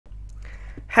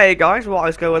Hey guys, what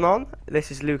is going on? This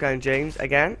is Luke and James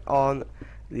again on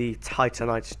the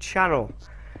Titanites channel.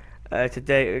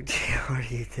 Today, what are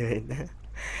you doing?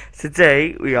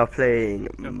 Today we are playing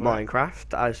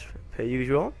Minecraft as per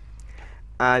usual,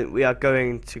 and we are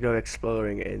going to go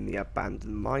exploring in the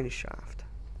abandoned mine shaft.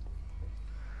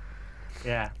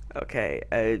 Yeah. Okay,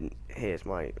 and here's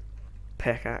my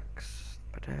pickaxe.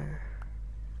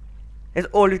 It's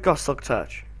all you've got, silk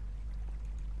touch.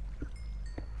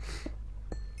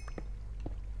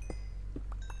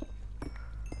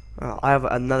 Oh, I have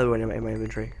another one in my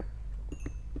inventory.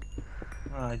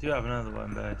 Oh, I do have another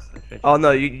one, but it's the fish. Oh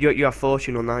no, you have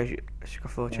fortune on that. You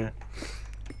got fortune. Yeah.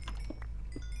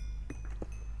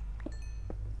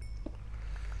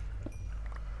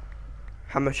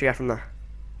 How much you get from that?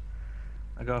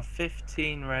 I got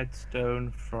 15 redstone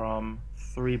from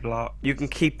 3 blocks. You can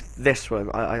keep this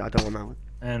one. I don't want that one.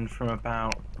 And from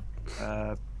about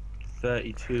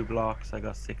 32 blocks, I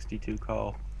got 62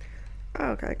 coal. Oh,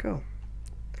 okay, cool.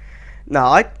 No,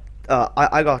 I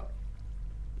got.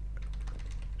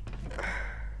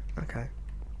 Okay.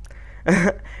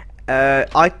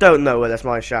 I don't know where this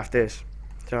mine shaft is.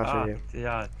 To be honest with you.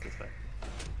 Yeah, this way.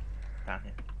 Down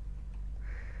here.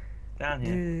 Down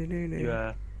here. You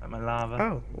at my lava?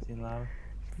 Oh. Seen lava?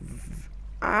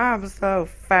 I'm so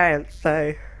fancy.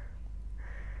 I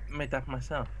made that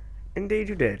myself. Indeed,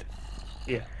 you did.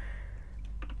 Yeah.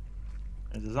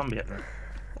 There's a zombie up there.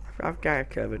 I've got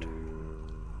it covered.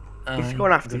 He's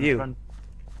going after you.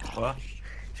 What?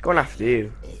 He's going after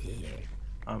you.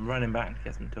 I'm running back to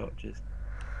get some torches.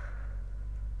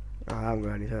 Oh, I haven't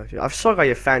got any torches. I've still got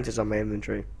your fences on my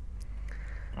inventory.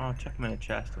 Oh, check them in a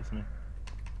chest or something.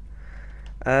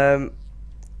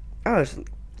 Oh,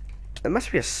 there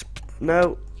must be a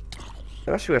no.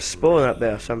 There must be a spawn up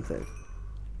there or something.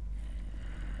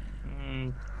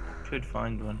 Could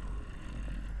find one.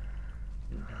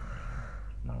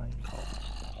 9 coal.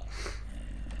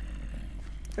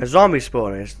 A zombie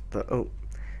spawn is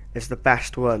the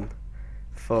best one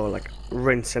for like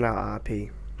rinsing out RP.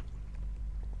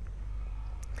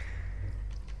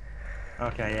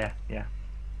 Okay, yeah.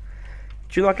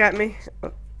 Do you not get me?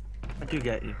 I do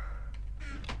get you.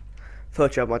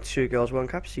 Thought you had my 2 girls 1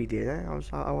 cup CD there.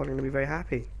 I wanted to be very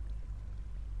happy.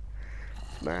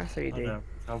 It's my CD.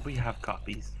 Oh, we have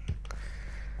copies.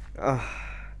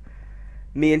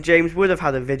 Me and James would have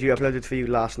had a video uploaded for you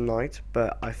last night,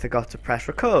 but I forgot to press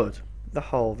record the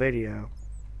whole video.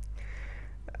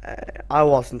 I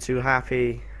wasn't too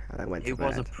happy, and I went to bed. It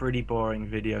was a pretty boring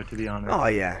video, to be honest. Oh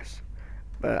yes,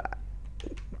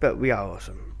 but we are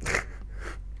awesome.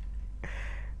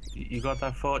 You got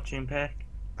that fortune pick?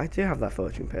 I do have that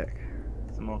fortune pick.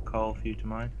 Some more coal for you to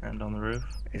mine, and on the roof.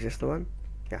 Is this the one?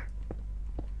 Yeah.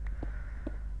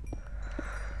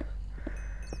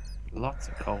 Lots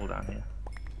of coal down here.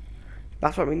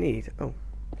 That's what we need. Oh.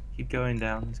 Keep going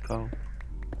down, there's coal.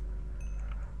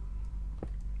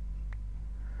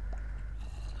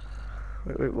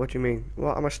 Wait, what do you mean?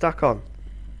 What am I stuck on?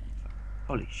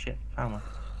 Holy shit, found one.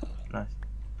 Nice.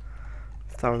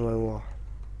 Found one more.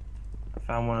 I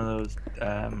found one of those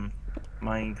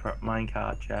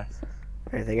minecart chests.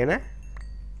 Anything in there?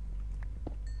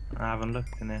 I haven't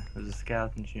looked in there. There's a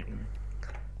skeleton shooting me.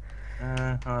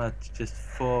 Oh, it's just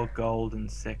 4 gold and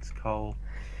 6 coal.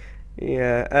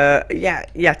 Yeah,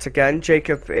 yet again,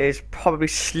 Jacob is probably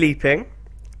sleeping,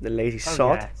 the lazy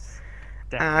sod, Yes.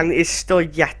 and is still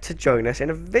yet to join us in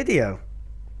a video.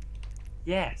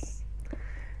 Yes.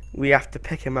 We have to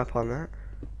pick him up on that.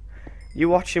 You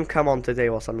watch him come on today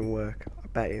whilst I'm in work, I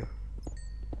bet you.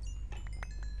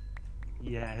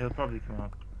 Yeah, he'll probably come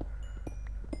on.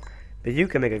 But you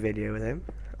can make a video with him.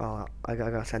 Oh, I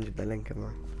gotta send you the link of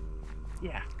mine.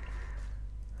 Yeah.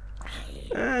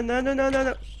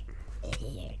 No.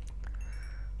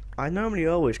 I normally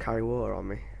always carry water on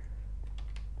me.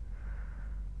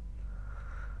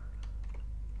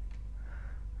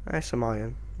 There's some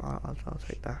iron. I'll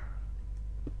take that.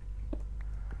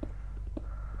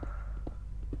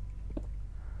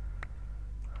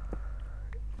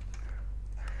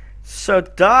 So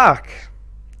dark.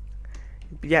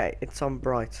 Yeah, it's on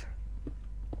bright.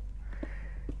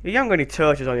 You haven't got any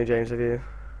torches on you, James, have you?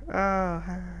 Oh.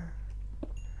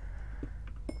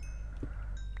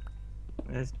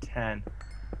 There's 10.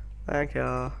 Thank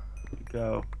you.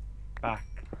 Go back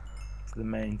to the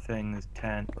main thing. There's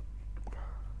 10.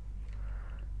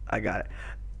 I got it.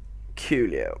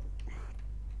 Coolio.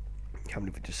 Can't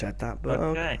believe I just said that, but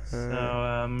Okay,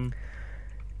 so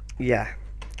yeah.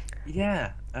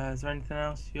 yeah. Is there anything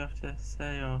else you have to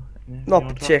say, or Not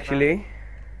particularly.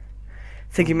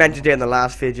 I think you mentioned it in the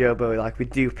last video, but like we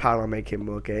do plan on making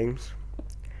more games.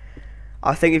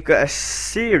 I think we've got a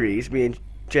series me and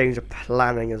James are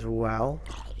planning as well.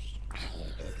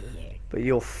 But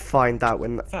you'll find out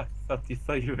when Fuck, you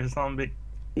thought you were a zombie.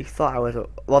 you thought I was.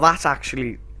 Well, that's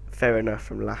actually fair enough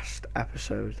from last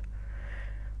episode.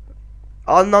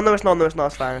 Oh no, no, it's not. No, it's not.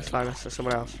 It's fine. It's fine. It's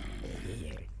someone else.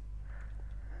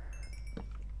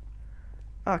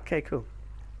 Okay, cool.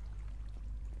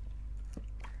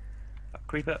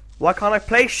 Creeper. Why can't I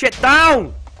play shit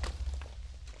down?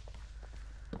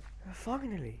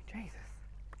 Finally, Jesus.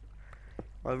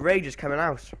 My rage is coming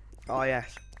out. Oh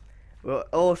yes. We're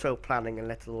also planning a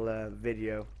little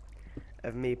video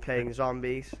of me playing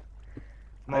zombies.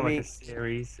 More like a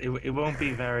series. It won't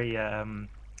be very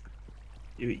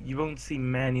you won't see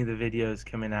many of the videos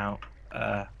coming out.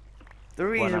 The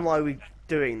reason why we're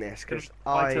doing this because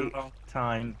quite a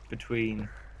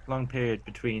long period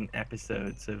between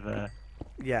episodes of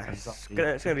yes,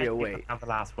 it's gonna be a wait. How the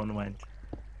last one went.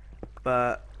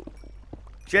 But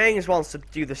James wants to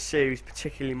do the series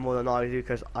particularly more than I do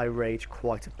because I rage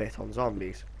quite a bit on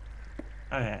zombies.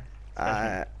 Oh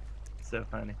yeah. So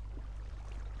funny.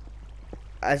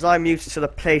 As I'm used to the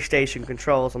PlayStation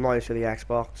controls, I'm not used to the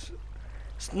Xbox.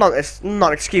 It's not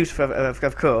an excuse for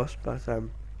of course, but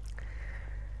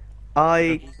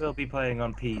We will be playing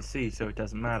on PC, so it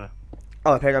doesn't matter.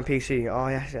 Oh, I played on PC. Oh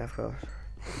yes, yeah, of course.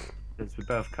 Because we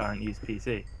both can't use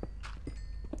PC.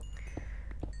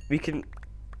 We can,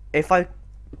 if I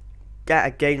get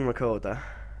a game recorder,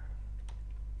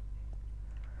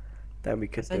 then we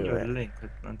could Send do you it. a link.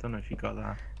 I don't know if you got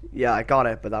that. Yeah, I got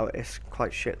it, but it's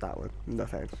quite shit, that one. No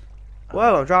offense.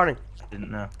 Whoa, I'm drowning. I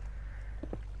didn't know.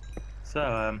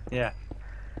 So yeah.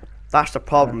 That's the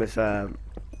problem with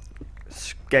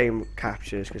game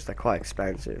captures because they're quite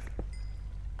expensive.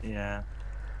 Yeah.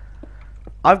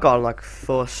 I've got like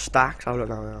 4 stacks. I don't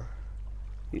know.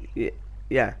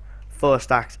 Yeah, 4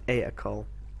 stacks, 8 of coal.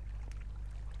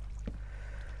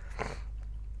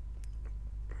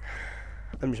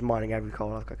 I'm just mining every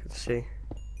coal I can see.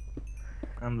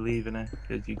 I'm leaving it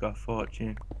because you got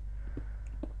fortune.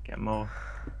 Get more.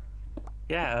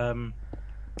 Yeah.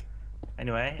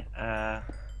 Anyway,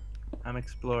 I'm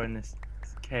exploring this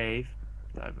cave.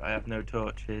 I have no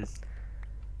torches.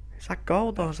 Is that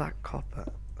gold or is that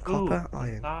copper? Copper, Ooh,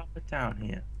 iron. lava down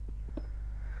here.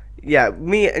 Yeah,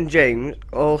 me and James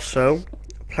also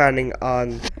planning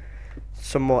on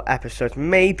some more episodes.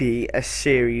 Maybe a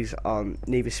series on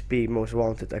Need for Speed Most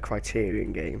Wanted, a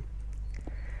Criterion game.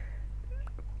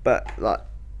 But like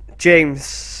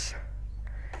James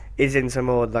is into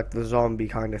more like the zombie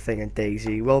kind of thing and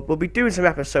DayZ. We'll be doing some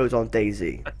episodes on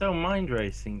DayZ. I don't mind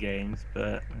racing games,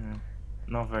 but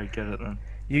not very good at them.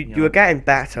 You were getting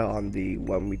better on the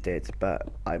one we did, but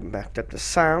I messed up the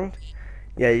sound.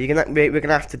 Yeah, we're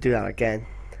gonna have to do that again.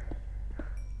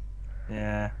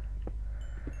 Yeah.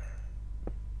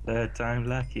 Third time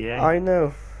lucky, eh? I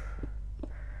know.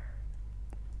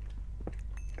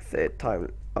 Third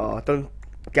time. Oh, don't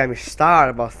get me started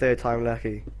about third time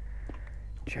lucky.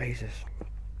 Jesus.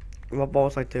 What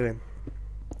was I doing?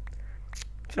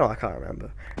 Do you know, I can't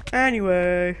remember.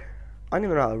 Anyway, I need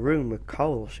to run out of room with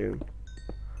coal soon.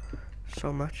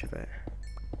 So much of it.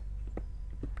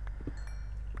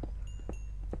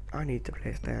 I need to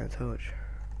place down touch.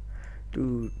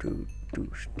 Doosh.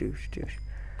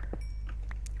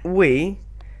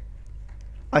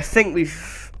 I think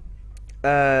we've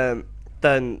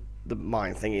done the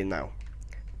mine thingy now.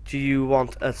 Do you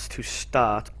want us to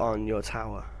start on your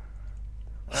tower?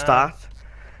 Start?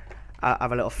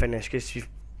 Have a little finish, because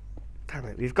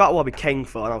we've got what we came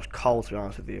for, and I was cold, to be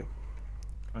honest with you.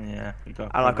 Oh yeah, we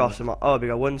got. And I got some. Oh, we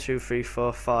got 1, 2, 3,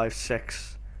 4, 5,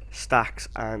 6 stacks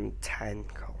and 10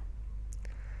 coal.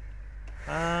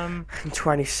 And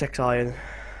 26 iron.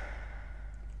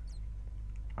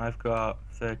 I've got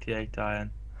 38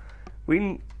 iron.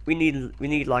 We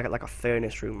need like a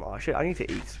furnace room. Oh shit! I need to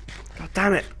eat. God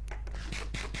damn it!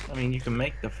 I mean, you can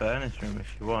make the furnace room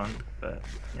if you want, but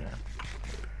you know.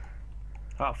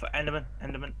 Oh, for Enderman!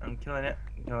 I'm killing it.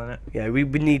 Yeah, we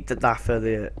need that for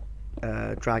the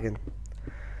dragon.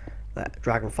 That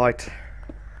dragon fight.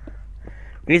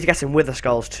 We need to get some wither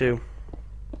skulls too.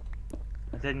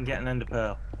 I didn't get an ender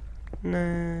pearl.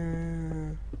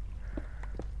 No.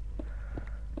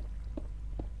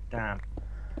 Damn.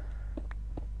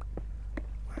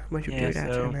 Where'd you Yeah, do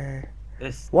that so in there?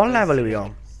 This. What level are we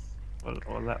on? What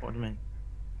do you mean?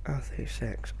 Oh,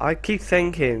 36. I keep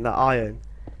thinking that iron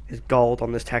is gold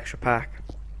on this texture pack.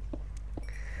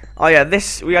 Oh yeah,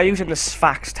 we are using the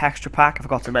Sphax texture pack. I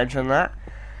forgot to mention that.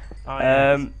 Oh,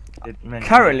 yeah,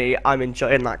 Currently, I'm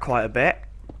enjoying that quite a bit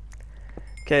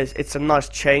because it's a nice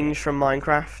change from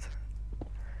Minecraft.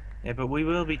 Yeah, but we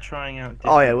will be trying out.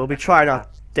 Oh yeah, we'll be trying different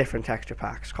out different texture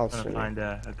packs Trying to constantly. find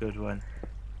a good one.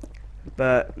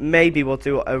 But maybe we'll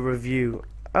do a review.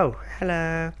 Oh,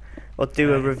 hello. We'll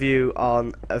do a Hey. review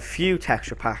on a few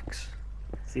texture packs.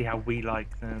 See how we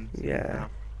like them. see Yeah. how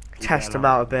we Test get them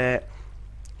along. out a bit.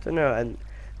 Don't know, and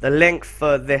the link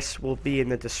for this will be in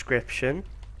the description.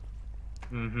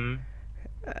 Mhm.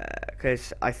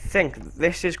 Because I think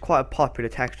this is quite a popular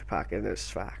texture pack in this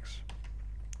facts.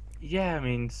 Yeah, I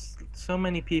mean, so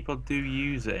many people do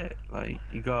use it. Like,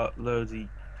 you got loads of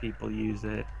people use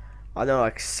it. I know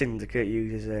like Syndicate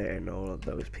uses it and all of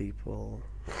those people.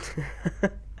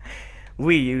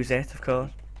 We use it, of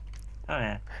course. Oh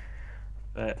yeah.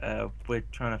 But we're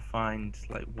trying to find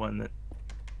like one that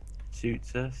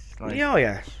suits us. Like, Yeah, oh,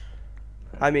 yes.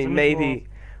 I mean, some maybe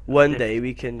people- one diff- day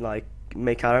we can like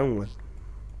make our own one.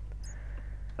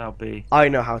 that'll be. I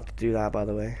know how to do that, by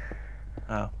the way.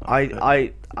 Oh.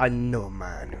 good. I know a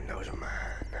man who knows a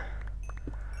man.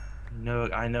 No,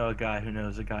 I know a guy who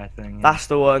knows a guy thing. Yeah. That's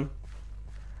the one.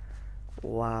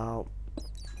 Wow.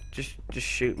 Just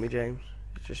shoot me, James.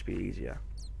 It'd just be easier.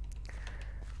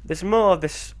 There's more of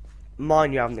this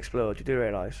mine you haven't explored. You do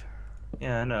realise?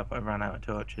 Yeah, I know, but I ran out of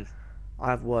torches. I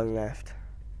have one left.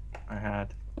 I have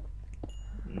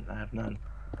none.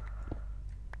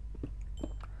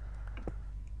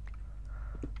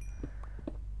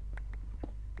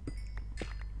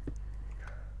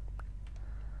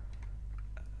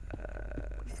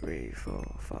 Three,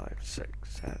 4, 5, 6,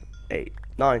 7, 8,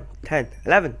 9, 10,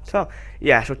 11, 12.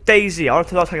 Yeah, so Daisy. I want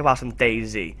to talk about some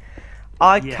Daisy.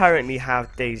 I Yes. currently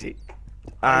have Daisy.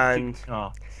 And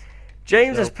Oh,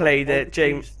 James so has played what it. would you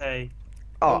James. say?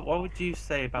 Oh, What would you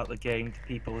say about the game to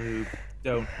people who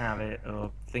don't have it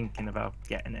or thinking about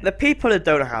getting it? the people that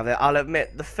don't have it, I'll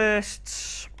admit, the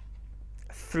first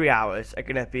 3 hours are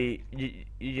gonna be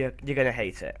you're gonna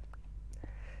hate it.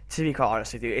 To be quite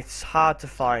honest with you, it's hard to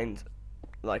find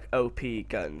like OP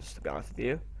guns. To be honest with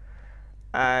you,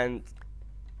 and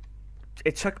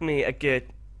it took me a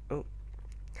good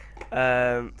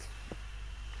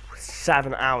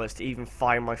 7 hours to even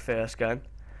find my first gun.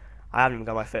 I haven't even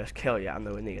got my first kill yet. I'm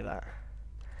nowhere near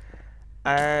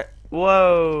that.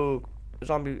 Whoa,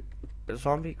 zombie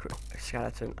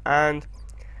skeleton, and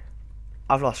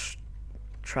I've lost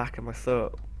track of my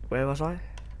thought. Where was I?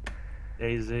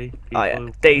 Daisy. Oh yeah,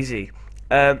 people- Daisy.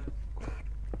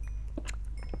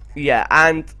 Yeah,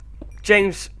 and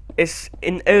James is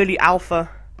in early alpha,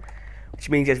 which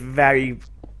means it's very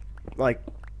like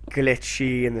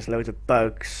glitchy and there's loads of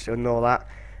bugs and all that.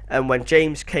 And when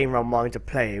James came around mine to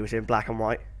play, it was in black and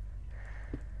white.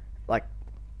 Like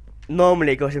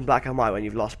normally it goes in black and white when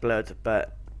you've lost blood,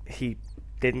 but he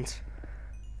didn't.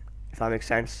 If that makes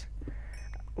sense.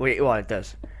 Well, it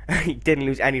does. He didn't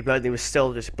lose any blood. It was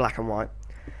still just black and white.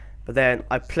 But then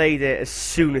I played it as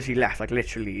soon as he left, like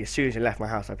literally as soon as he left my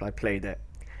house. I played it.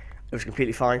 It was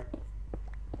completely fine.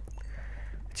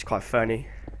 It's quite funny.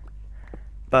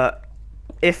 But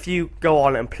if you go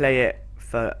on and play it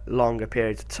for longer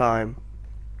periods of time,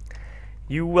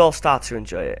 you will start to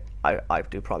enjoy it. I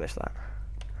do promise that.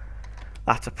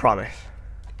 That's a promise.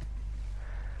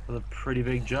 Well, a pretty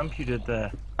big jump you did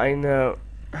there. I know.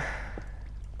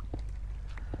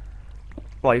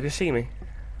 Well, you can see me.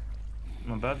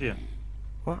 I'm above you.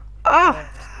 What?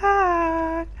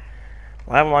 Ah!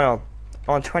 What am I on?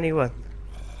 I'm on 21.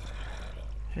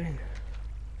 Jeez.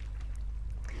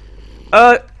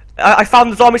 I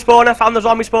found the zombie spawner.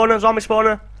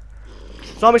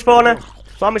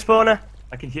 Zombie spawner.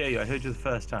 I can hear you. I heard you the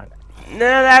first time. No,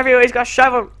 they're everywhere. He's got a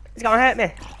shovel. He's gonna hurt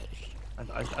me.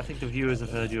 I think the viewers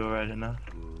have heard you already enough.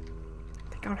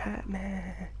 They're gonna hurt me.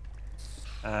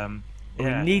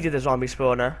 Yeah. We needed a zombie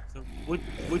spawner. So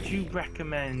would you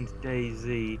recommend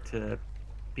Daisy to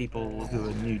people who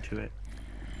are new to it?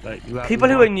 Like People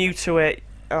who are new to it,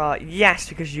 yes,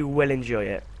 because you will enjoy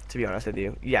it. To be honest with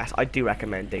you, yes, I do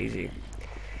recommend Daisy,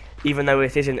 even though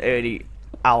it is an early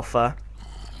alpha,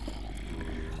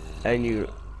 and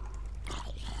you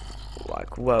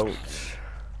like won't.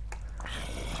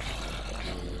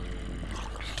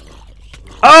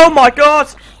 Oh my God!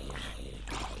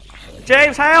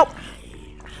 James, help!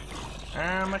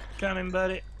 I'm coming,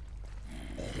 buddy.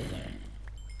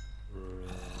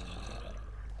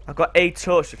 I've got 8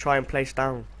 torch to try and place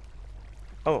down.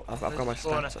 Oh, I've got my There's a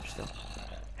spawner. stats up still.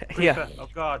 Here. Creeper. Oh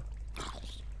God.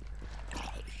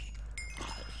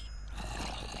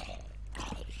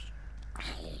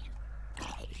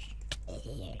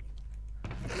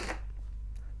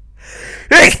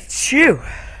 Chew.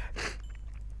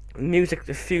 Music,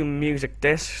 a few music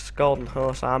discs, golden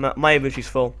horse armor. My inventory's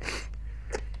full.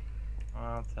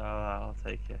 I'll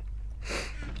take it.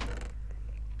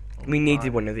 We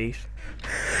needed one of these.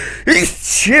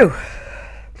 Phew.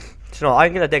 So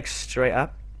I'm gonna dig straight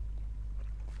up.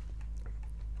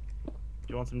 Do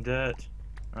you want some dirt?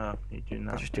 Oh, you're doing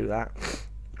I'll that. just do that.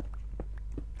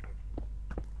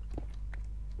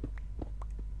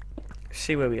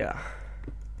 See where we are.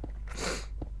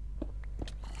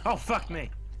 Oh, fuck me!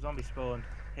 Zombie spawned.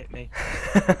 Hit me.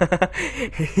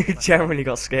 You genuinely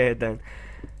got scared then.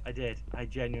 I did. I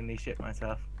genuinely shit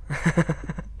myself. I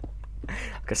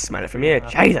can smell it from here.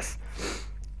 Jesus.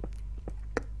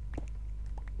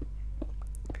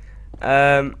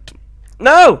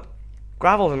 No!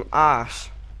 Gravel's an arse.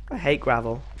 I hate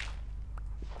gravel.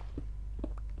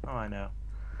 Oh, I know.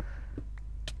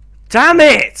 Damn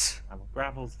it!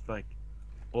 Gravel's like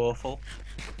awful.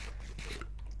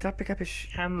 Did I pick up his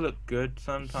Can look good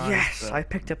sometimes. Yes, but I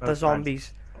picked up the most times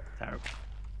zombies. it's terrible.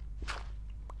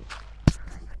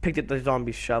 I picked up the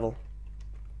zombie shovel.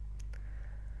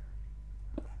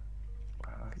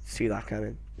 Wow, that's See that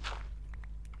coming.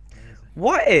 amazing.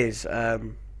 What is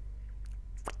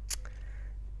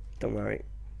don't worry.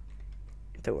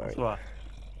 Don't worry. That's what?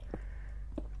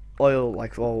 Oil,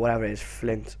 like, or whatever it is,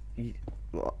 flint. Yeah,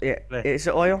 Flint. is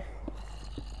it oil?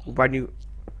 When you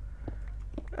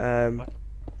What?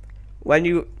 when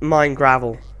you mine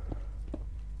gravel,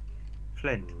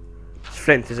 Flint. it's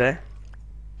flint, is it?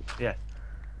 Yeah.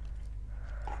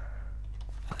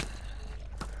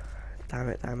 Damn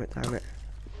it! Damn it! Damn it!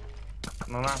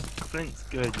 Well, that flint's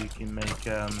good. You can make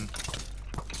a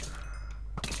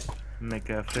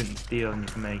flint and steel, and you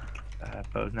can make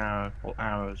bows and arrows, or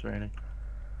arrows, really.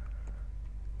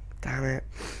 Damn it!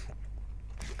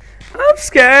 I'm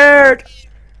scared.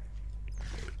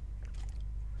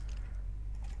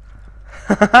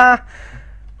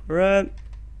 Run!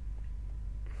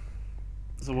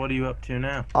 So what are you up to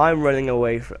now? I'm running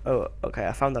away from. Oh, okay.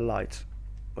 I found the light.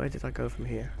 Where did I go from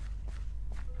here?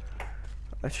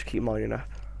 Let's just keep mining up.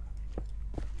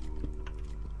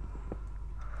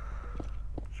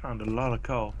 Found a lot of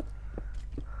coal.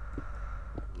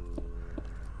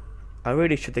 I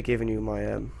really should have given you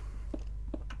my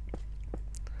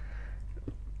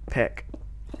pick.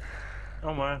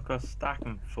 Oh my, I've got a stack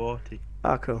and 40.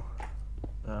 Ah, cool.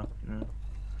 So, yeah.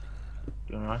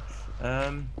 Doing right.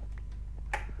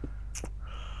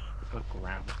 Got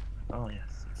gravel. Oh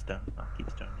yes, it's stone. I'll keep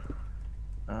stone.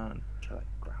 Shall I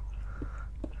gravel?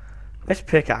 This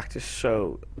pickaxe is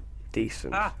so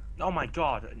decent. Ah! Oh my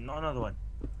god, not another one.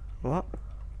 What?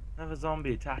 Another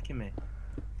zombie attacking me.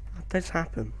 What does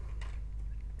happen?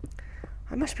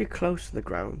 I must be close to the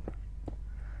ground.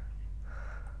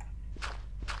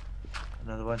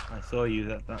 Another one. I saw you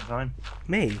that time.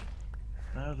 Me?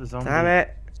 No, the zombie. Damn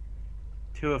it!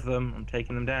 2 of them. I'm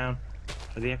taking them down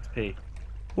for the XP.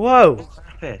 Whoa!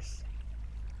 Lapis.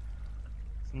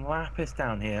 Some lapis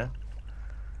down here.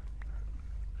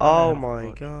 Oh Oh, my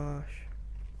God. gosh.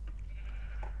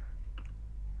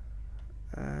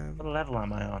 What level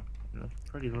am I on?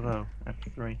 Pretty low.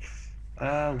 F3.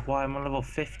 Why am I level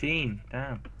 15?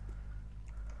 Damn.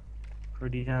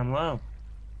 Pretty damn low.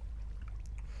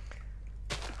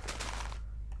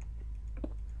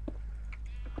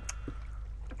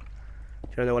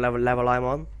 Do you know what level I'm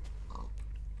on?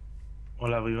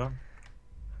 What level are you on?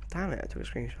 Damn it! I took a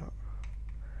screenshot.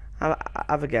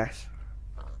 Have a guess.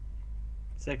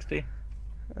 60?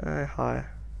 Higher.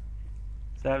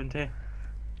 70?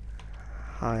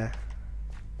 Higher.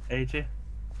 80?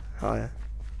 Higher.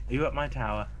 Are you up my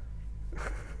tower?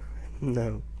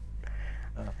 No.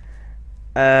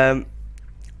 Oh.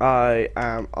 I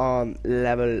am on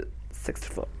level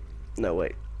 64. No,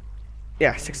 wait.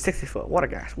 Yeah, 64. What a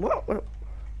guess. What?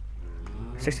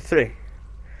 63.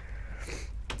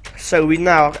 So we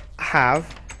now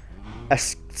have a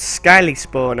scaly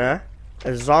spawner,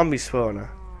 a zombie spawner.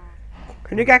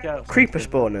 Can you get Skeletons creeper is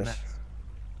spawners? nuts.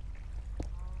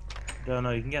 Don't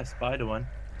know, you can get a spider one.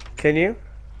 Can you?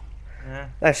 Yeah,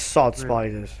 They're sod Really?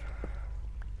 spiders.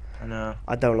 I know.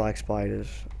 I don't like spiders.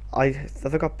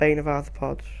 Have I got Bane of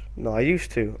Arthropods? No, I used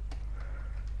to.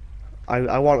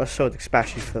 I want a sword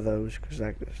especially for those because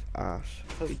they're just ass.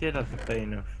 I thought you did have the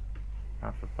bane of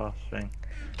Arthropods thing.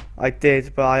 I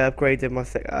did, but I upgraded my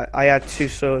thing. I had 2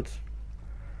 swords.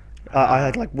 I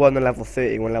had like one at level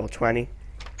 30, one level 20.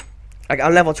 Like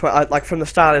on level 20, like from the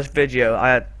start of this video, I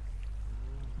had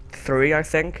 3, I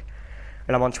think,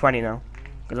 and I'm on 20 now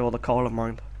because of all the coal of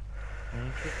mine.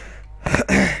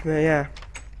 But yeah,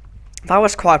 that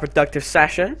was quite a productive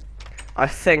session. I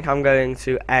think I'm going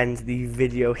to end the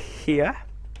video here.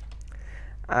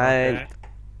 And Okay.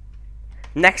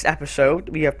 next episode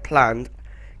we have planned,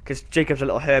 because Jacob's a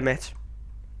little hermit,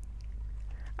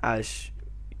 as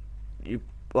you,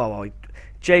 well,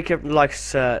 Jacob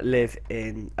likes to live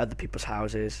in other people's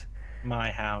houses.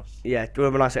 My house. Yeah,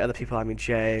 when I say other people, I mean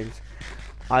James.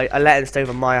 I let him stay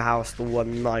over my house the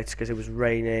one night because it was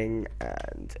raining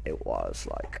and it was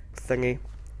like thingy.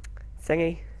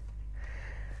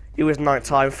 It was night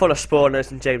time, full of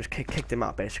spawners, and James kicked him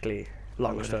out basically.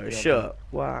 Long story short.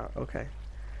 Wow. Okay.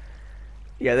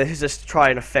 Yeah, this is just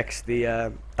trying to fix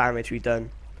the damage we done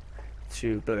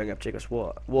to blowing up Jacob's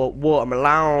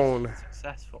watermelon.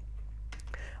 Successful.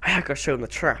 I gotta show him the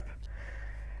trap.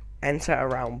 Enter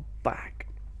around back.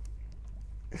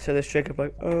 So this Jacob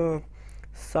like, oh,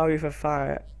 sorry for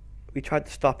fire. We tried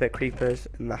to stop it, creepers,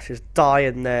 and that's just die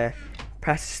in there.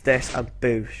 Presses this and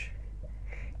boosh.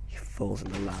 He falls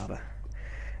in the lava.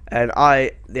 And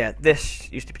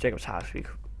this used to be Jacob's house.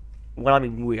 When I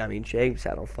mean James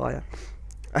set on fire.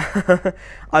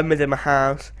 I made him a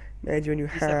house. Made you a new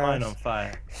house. Set mine on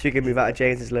fire. So you can move out of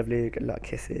James's lovely, get a lot of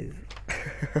kisses.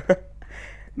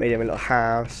 Made him a little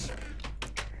house.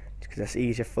 Because that's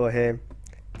easier for him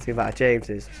to move out of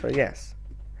James's. So yes.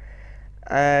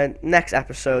 And next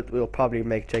episode we'll probably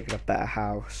make Jacob a better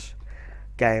house.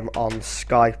 Get him on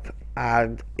Skype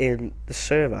and in the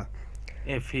server.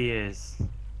 If he is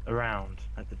around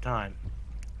at the time.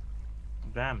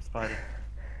 Damn, Spider.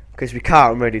 Because we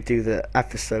can't really do the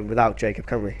episode without Jacob,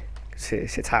 can we? It's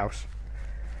his house.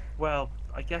 Well,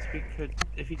 I guess we could,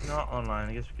 if he's not online,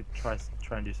 I guess we could try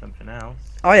and do something else.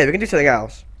 Oh yeah, we can do something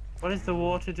else. What is the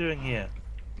water doing here?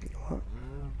 What?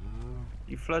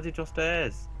 You flooded your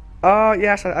stairs. Oh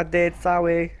yes, I did,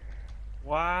 sorry.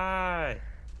 Why?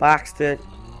 Baxter,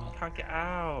 I can't get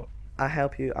out. I'll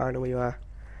help you, I know where you are.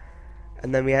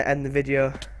 And then we end the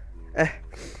video.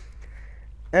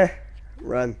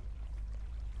 Run.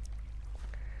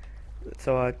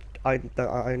 So I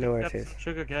know where it is. Some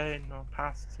sugar cane, or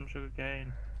past some sugar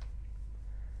cane.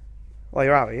 Oh,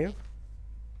 you're out, are you?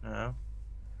 No.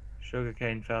 Sugar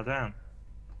cane fell down.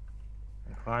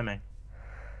 I'm climbing.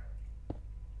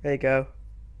 There you go.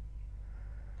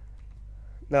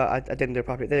 No, I didn't do it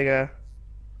properly. There you go.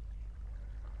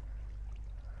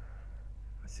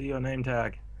 I see your name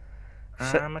tag.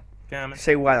 I'm a gammon.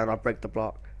 Say when and I'll break the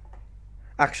block.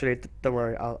 Actually, don't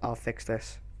worry, I'll fix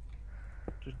this.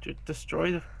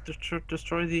 Destroy the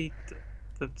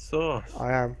source.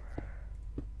 I am.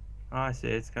 Oh, I see.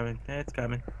 It's coming. It's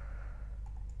coming.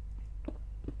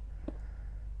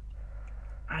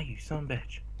 Ah, you son of a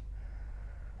bitch.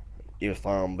 You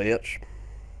son of a bitch.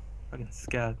 Fucking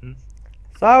skeletons.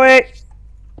 Sorry!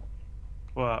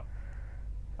 What?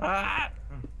 Ah!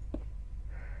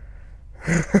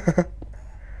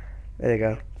 There you go.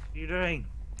 What are you doing?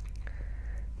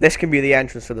 This can be the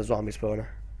entrance to the zombie spawner.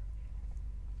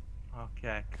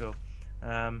 Okay, cool.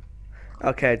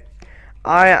 Okay,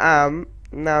 I am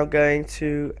now going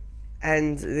to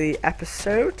end the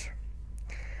episode.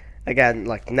 Again,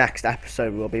 like next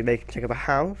episode, we'll be making Jacob a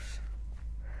house,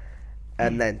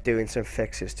 and then doing some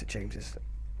fixes to James's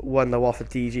Wonder Waffle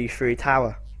DG3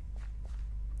 tower.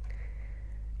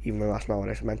 Even though that's not what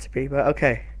it's meant to be, but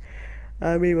okay.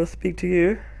 We will speak to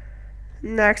you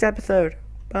next episode.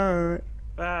 Bye.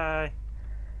 Bye.